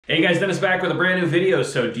Hey guys, Dennis back with a brand new video.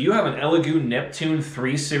 So do you have an Elegoo Neptune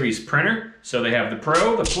 3 Series printer? So they have the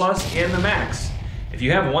Pro, the Plus, and the Max. If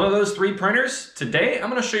you have one of those three printers, today I'm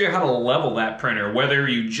gonna show you how to level that printer, whether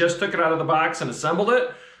you just took it out of the box and assembled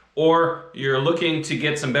it, or you're looking to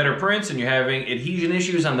get some better prints and you're having adhesion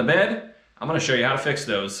issues on the bed. I'm gonna show you how to fix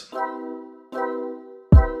those.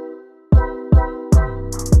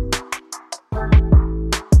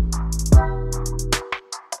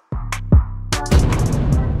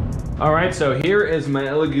 Alright, so here is my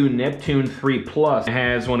Elegoo Neptune 3 Plus. It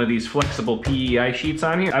has one of these flexible PEI sheets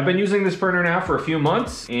on here. I've been using this printer now for a few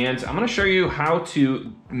months, and I'm gonna show you how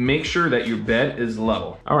to make sure that your bed is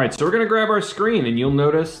level. Alright, so we're gonna grab our screen, and you'll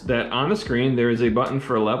notice that on the screen there is a button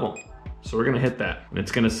for level. So we're gonna hit that, and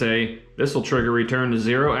it's gonna say, this will trigger return to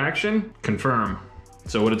zero action, confirm.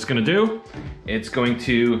 So what it's gonna do, it's going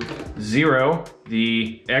to zero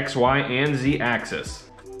the X, Y, and Z axis.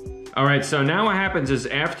 All right, so now what happens is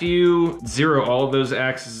after you zero all of those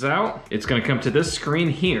axes out, it's gonna come to this screen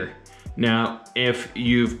here. Now, if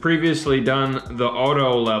you've previously done the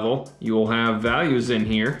auto level, you will have values in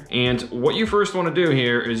here. And what you first wanna do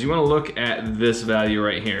here is you wanna look at this value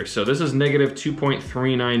right here. So this is negative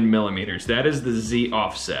 2.39 millimeters. That is the Z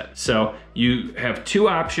offset. So you have two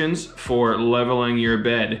options for leveling your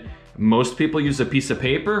bed. Most people use a piece of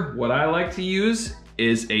paper. What I like to use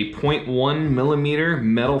is a 0.1 millimeter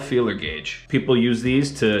metal feeler gauge. People use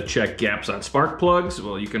these to check gaps on spark plugs.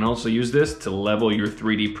 Well, you can also use this to level your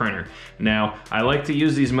 3D printer. Now, I like to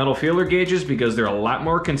use these metal feeler gauges because they're a lot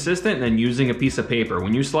more consistent than using a piece of paper.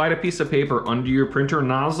 When you slide a piece of paper under your printer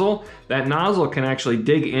nozzle, that nozzle can actually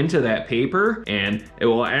dig into that paper and it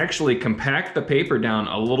will actually compact the paper down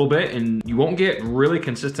a little bit and you won't get really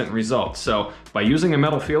consistent results. So by using a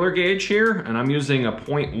metal feeler gauge here, and I'm using a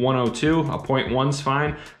 0.102, a 0.1's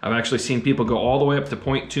fine. I've actually seen people go all the way up to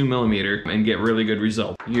 0.2 millimeter and get really good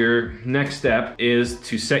results. Your next step is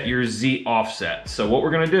to set your Z offset. So what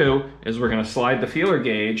we're gonna do is we're gonna slide the feeler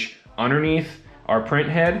gauge underneath our print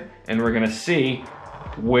head and we're gonna see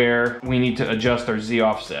where we need to adjust our Z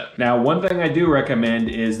offset. Now, one thing I do recommend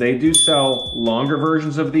is they do sell longer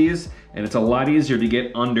versions of these, and it's a lot easier to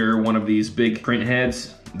get under one of these big print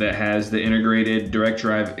heads that has the integrated direct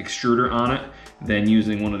drive extruder on it than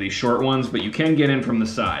using one of these short ones, but you can get in from the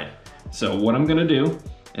side. So what I'm gonna do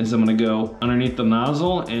is I'm gonna go underneath the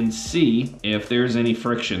nozzle and see if there's any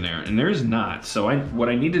friction there, and there's not. So what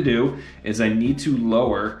I need to do is I need to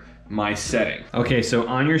lower my setting. Okay, so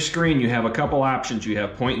on your screen you have a couple options. You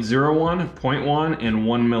have 0.01, 0.1, and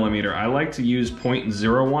 1 millimeter. I like to use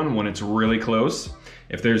 0.01 when it's really close.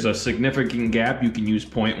 If there's a significant gap, you can use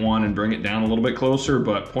 0.1 and bring it down a little bit closer,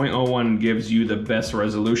 but 0.01 gives you the best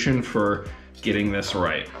resolution for getting this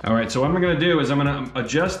right. All right, so what I'm gonna do is I'm gonna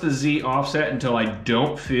adjust the Z offset until I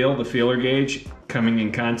don't feel the feeler gauge coming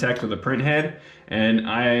in contact with the print head, and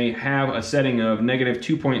I have a setting of negative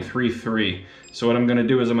 2.33. So what I'm gonna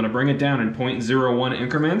do is I'm gonna bring it down in 0.01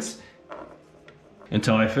 increments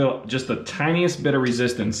until I feel just the tiniest bit of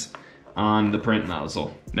resistance on the print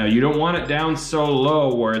nozzle. Now you don't want it down so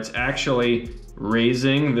low where it's actually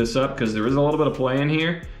raising this up, because there is a little bit of play in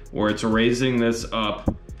here where it's raising this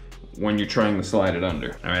up when you're trying to slide it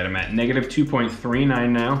under. All right, I'm at negative 2.39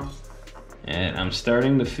 now, and I'm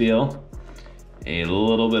starting to feel a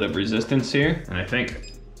little bit of resistance here, and I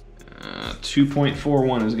think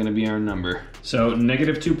 2.41 is gonna be our number. So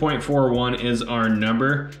negative 2.41 is our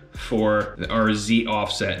number for our Z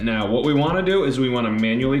offset. Now what we wanna do is we wanna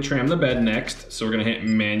manually tram the bed next. So we're gonna hit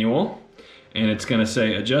manual, and it's gonna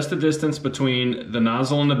say adjust the distance between the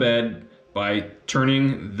nozzle and the bed by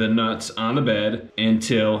turning the nuts on the bed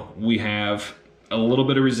until we have a little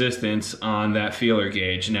bit of resistance on that feeler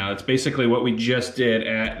gauge. Now it's basically what we just did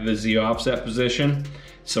at the Z offset position.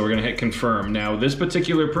 So we're gonna hit confirm. Now this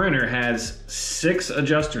particular printer has 6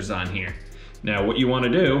 adjusters on here. Now what you wanna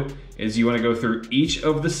do is you wanna go through each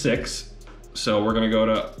of the 6. So we're gonna go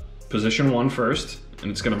to position 1 first,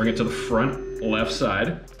 and it's gonna bring it to the front left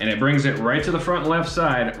side. And it brings it right to the front left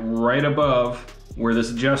side, right above where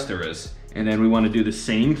this adjuster is. And then we wanna do the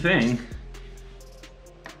same thing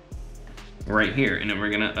right here. And then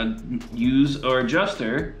we're gonna use our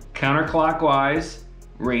adjuster counterclockwise,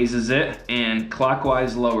 raises it, and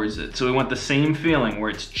clockwise lowers it. So we want the same feeling where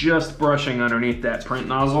it's just brushing underneath that print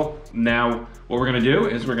nozzle. Now, what we're gonna do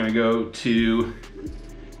is we're gonna go to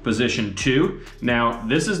position 2. Now,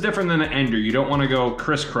 this is different than an ender. You don't wanna go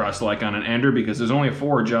crisscross like on an ender because there's only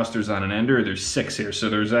 4 adjusters on an ender. There's 6 here, so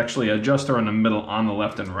there's actually an adjuster in the middle on the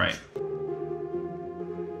left and right.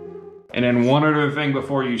 And then one other thing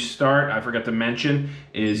before you start, I forgot to mention,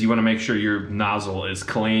 is you wanna make sure your nozzle is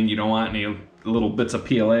clean. You don't want any little bits of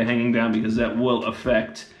PLA hanging down because that will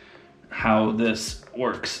affect how this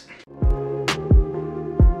works.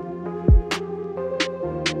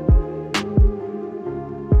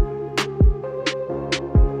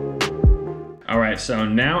 All right, so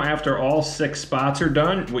now after all 6 spots are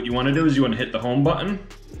done, what you want to do is you want to hit the home button,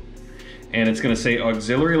 and it's going to say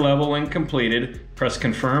auxiliary leveling completed. Press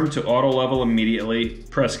confirm to auto level immediately,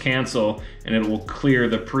 press cancel, and it will clear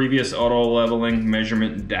the previous auto leveling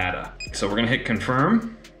measurement data. So we're going to hit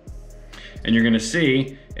confirm, and you're going to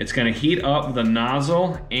see it's going to heat up the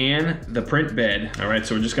nozzle and the print bed. All right,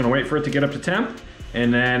 so we're just going to wait for it to get up to temp,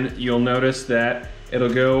 and then you'll notice that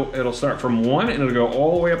it'll start from 1 and it'll go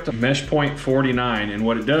all the way up to mesh point 49. And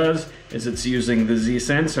what it does is it's using the Z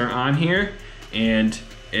sensor on here, and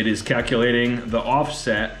it is calculating the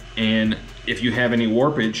offset, and if you have any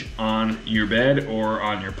warpage on your bed or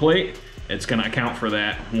on your plate, it's gonna account for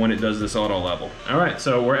that when it does this auto level. All right,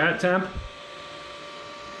 so we're at temp.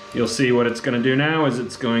 You'll see what it's gonna do now is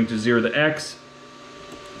it's going to 0 the X,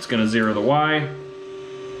 it's gonna 0 the Y,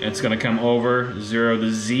 and it's gonna come over, 0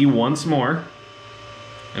 the Z once more,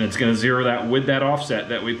 and it's gonna 0 that with that offset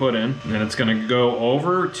that we put in, and then it's gonna go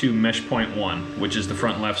over to mesh point 1, which is the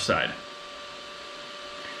front left side.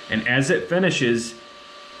 And as it finishes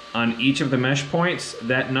on each of the mesh points,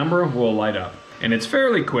 that number will light up. And it's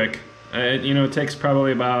fairly quick. You know, it takes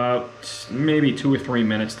probably about maybe 2 or 3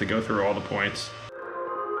 minutes to go through all the points.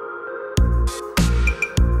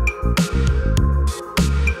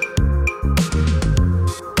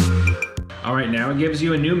 All right, now it gives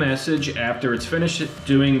you a new message after it's finished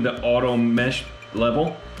doing the auto mesh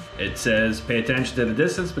level. It says, pay attention to the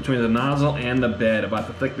distance between the nozzle and the bed. About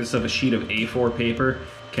the thickness of a sheet of A4 paper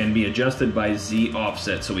can be adjusted by Z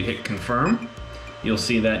offset. So we hit confirm. You'll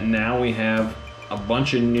see that now we have a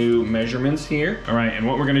bunch of new measurements here. All right, and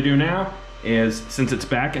what we're gonna do now is, since it's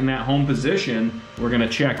back in that home position, we're gonna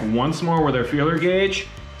check once more with our feeler gauge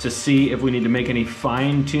to see if we need to make any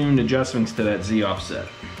fine-tuned adjustments to that Z offset.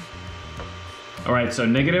 All right, so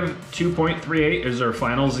negative 2.38 is our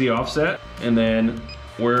final Z offset, and then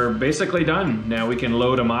we're basically done. Now we can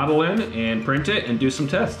load a model in and print it and do some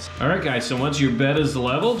tests. All right, guys, so once your bed is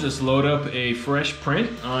level, just load up a fresh print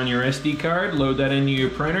on your SD card, load that into your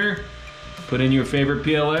printer, put in your favorite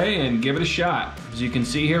PLA, and give it a shot. As you can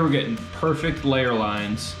see here, we're getting perfect layer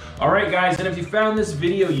lines. All right, guys, and if you found this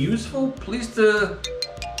video useful, pleased to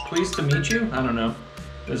meet you. I don't know.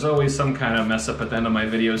 There's always some kind of mess up at the end of my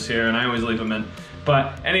videos here, and I always leave them in.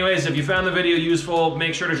 But anyways, if you found the video useful,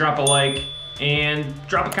 make sure to drop a like and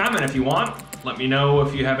drop a comment if you want. Let me know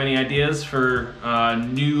if you have any ideas for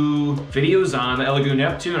new videos on the Elegoo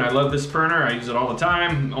Neptune. I love this printer. I use it all the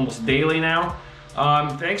time, almost daily now.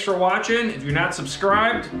 Thanks for watching. If you're not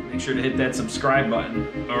subscribed, make sure to hit that subscribe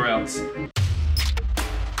button, or else.